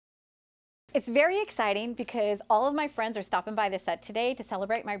It's very exciting because all of my friends are stopping by the set today to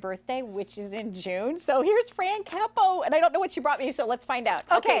celebrate my birthday, which is in June. So here's Fran Capo, and I don't know what she brought me, so let's find out.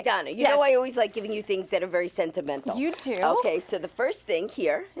 Okay, Donna, you know I always like giving you things that are very sentimental. You do? Okay, so the first thing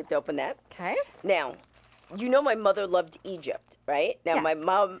here, you have to open that. Okay. Now, you know my mother loved Egypt, right? Now, Yes. my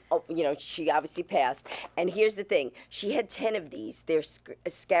mom, you know, she obviously passed. And here's the thing. She had 10 of these. They're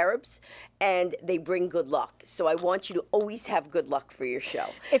scarabs, and they bring good luck. So I want you to always have good luck for your show.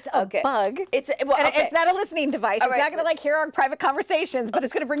 It's a bug. It's it's not a listening device. It's not going to hear our private conversations, but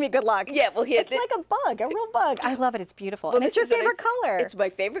it's going to bring me good luck. Yeah, well, here. It's like a bug, a real bug. I love it. It's beautiful. Well, and it's your favorite color. It's my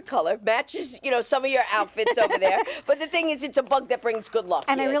favorite color. Matches, you know, some of your outfits over there. But the thing is, it's a bug that brings good luck.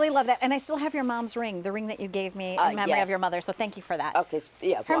 And I really love that. And I still have your mom's ring, the ring that you gave me in memory of your mother. So thank you for that. Okay,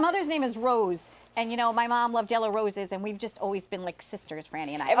 yeah. Her mother's name is Rose. And, you know, my mom loved yellow roses, and we've just always been like sisters,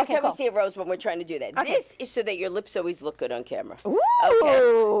 Franny and I. Every time we see a rose when we're trying to do that. Okay. This is so that your lips always look good on camera. Ooh,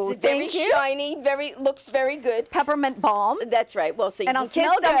 okay. It's very thank you. shiny, looks very good. Peppermint balm. That's right. Well, so you can kiss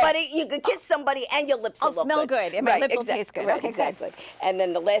somebody, you can kiss somebody, and your lips will look smell good, and my lips will taste good. Right, okay, exactly. Good. And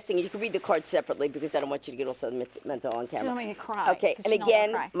then the last thing, you can read the card separately because I don't want you to get all sentimental on camera. She don't make me cry. Okay, and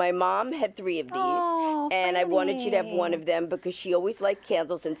again, my mom had 3 of these, and I wanted you to have one of them because she always liked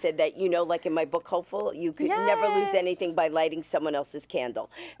candles and said that, you know, like in my book, Hopeful, you could never lose anything by lighting someone else's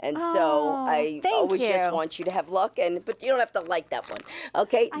candle. And so I always just want you to have luck, but you don't have to light that one.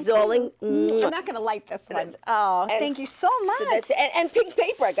 Okay, darling. I'm not going to light this one. Thank you so much. So that's, and pink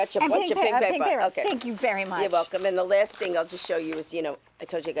paper. I got you a bunch of pink paper. Okay. Thank you very much. You're welcome. And the last thing I'll just show you is, you know, I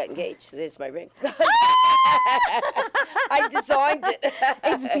told you I got engaged. So there's my ring. I designed it.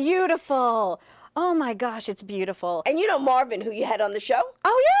 It's beautiful. Oh my gosh, it's beautiful. And you know Marvin, who you had on the show?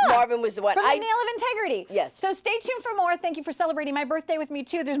 Oh yeah. Marvin was the one. From the Nail of Integrity. Yes. So stay tuned for more. Thank you for celebrating my birthday with me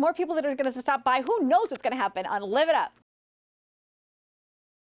too. There's more people that are going to stop by. Who knows what's going to happen on Live It Up.